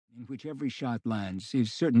in which every shot lands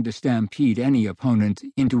is certain to stampede any opponent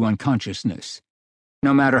into unconsciousness.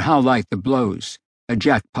 No matter how light the blows, a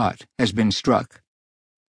jackpot has been struck.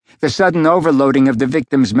 The sudden overloading of the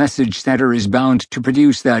victim's message center is bound to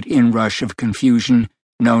produce that inrush of confusion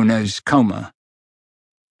known as coma.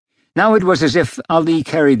 Now it was as if Ali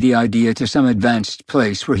carried the idea to some advanced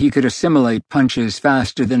place where he could assimilate punches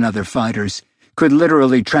faster than other fighters, could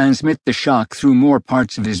literally transmit the shock through more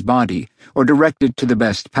parts of his body, or direct it to the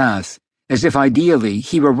best path, as if ideally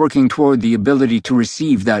he were working toward the ability to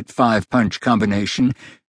receive that 5-punch combination,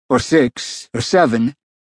 or 6, or 7,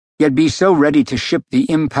 yet be so ready to ship the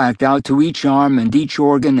impact out to each arm and each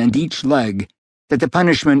organ and each leg that the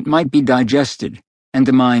punishment might be digested and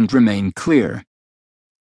the mind remain clear.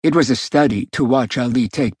 It was a study to watch Ali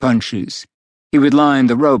take punches. He would line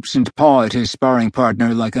the ropes and paw at his sparring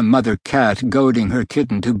partner like a mother cat goading her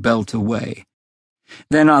kitten to belt away.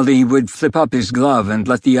 Then Ali would flip up his glove and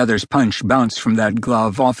let the other's punch bounce from that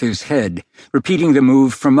glove off his head, repeating the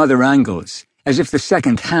move from other angles, as if the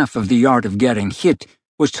second half of the art of getting hit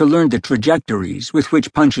was to learn the trajectories with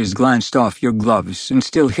which punches glanced off your gloves and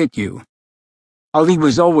still hit you. Ali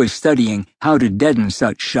was always studying how to deaden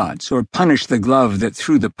such shots or punish the glove that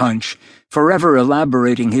threw the punch, forever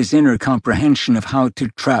elaborating his inner comprehension of how to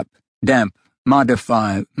trap, damp,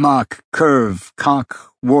 modify, mock, curve,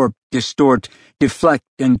 cock, warp, distort, deflect,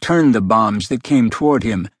 and turn the bombs that came toward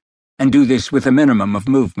him, and do this with a minimum of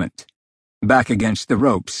movement. Back against the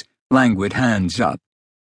ropes, languid hands up.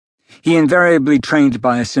 He invariably trained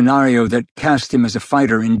by a scenario that cast him as a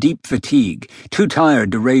fighter in deep fatigue, too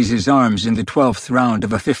tired to raise his arms in the 12th round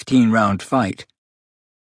of a 15-round fight.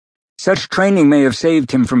 Such training may have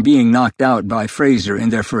saved him from being knocked out by Fraser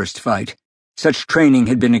in their first fight. Such training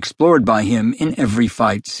had been explored by him in every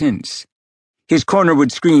fight since. His corner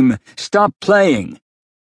would scream, "Stop playing!"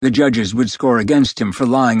 The judges would score against him for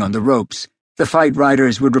lying on the ropes. The fight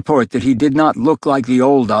writers would report that he did not look like the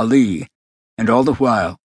old Ali, and all the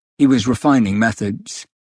while, he was refining methods.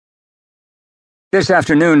 This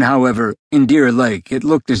afternoon, however, in Deer Lake, it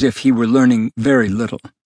looked as if he were learning very little.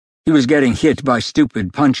 He was getting hit by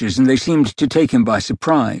stupid punches, and they seemed to take him by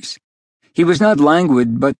surprise. He was not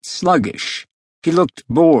languid, but sluggish. He looked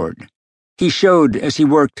bored. He showed, as he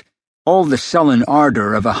worked, all the sullen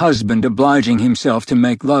ardor of a husband obliging himself to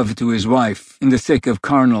make love to his wife in the thick of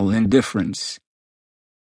carnal indifference.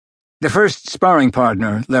 The first sparring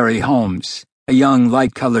partner, Larry Holmes, a young,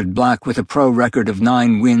 light-colored black with a pro record of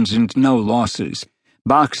 9 wins and no losses,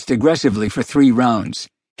 boxed aggressively for 3 rounds,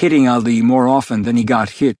 hitting Ali more often than he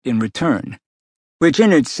got hit in return, which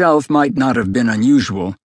in itself might not have been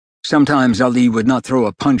unusual. Sometimes Ali would not throw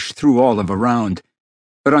a punch through all of a round,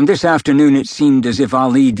 but on this afternoon it seemed as if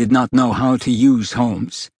Ali did not know how to use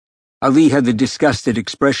Holmes. Ali had the disgusted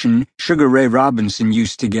expression Sugar Ray Robinson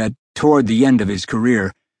used to get toward the end of his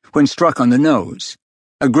career, when struck on the nose.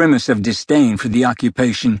 A grimace of disdain for the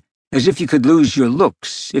occupation, as if you could lose your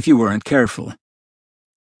looks if you weren't careful.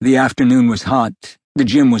 The afternoon was hot. The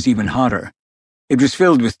gym was even hotter. It was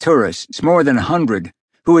filled with tourists, more than 100,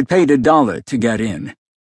 who had paid $1 to get in.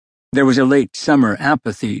 There was a late summer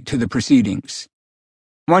apathy to the proceedings.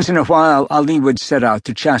 Once in a while, Ali would set out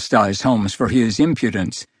to chastise Holmes for his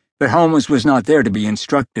impudence, but Holmes was not there to be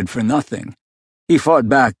instructed for nothing. He fought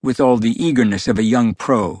back with all the eagerness of a young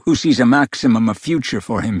pro who sees a maximum of future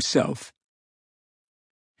for himself.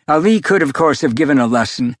 Ali could, of course, have given a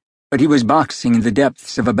lesson, but he was boxing in the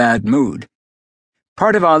depths of a bad mood.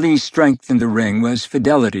 Part of Ali's strength in the ring was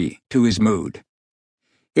fidelity to his mood.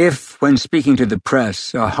 If, when speaking to the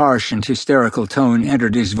press, a harsh and hysterical tone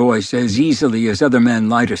entered his voice as easily as other men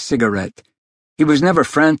light a cigarette, he was never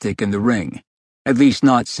frantic in the ring. At least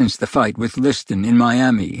not since the fight with Liston in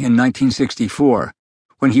Miami in 1964,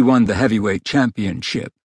 when he won the heavyweight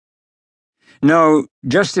championship. No,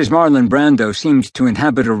 just as Marlon Brando seemed to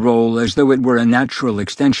inhabit a role as though it were a natural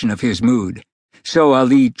extension of his mood, so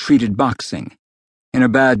Ali treated boxing. In a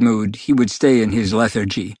bad mood, he would stay in his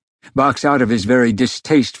lethargy, box out of his very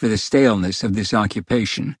distaste for the staleness of this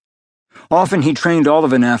occupation. Often he trained all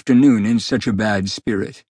of an afternoon in such a bad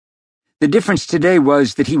spirit. The difference today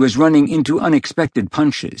was that he was running into unexpected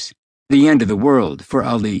punches, the end of the world for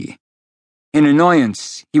Ali. In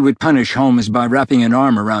annoyance, he would punish Holmes by wrapping an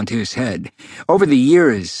arm around his head. Over the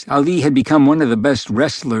years, Ali had become one of the best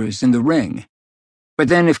wrestlers in the ring. But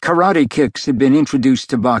then if karate kicks had been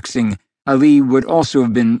introduced to boxing, Ali would also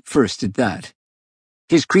have been first at that.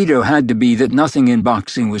 His credo had to be that nothing in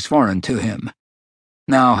boxing was foreign to him.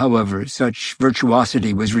 Now, however, such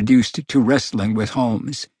virtuosity was reduced to wrestling with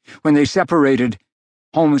Holmes. When they separated,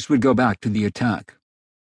 Holmes would go back to the attack.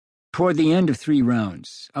 Toward the end of 3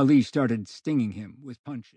 rounds, Ali started stinging him with punches.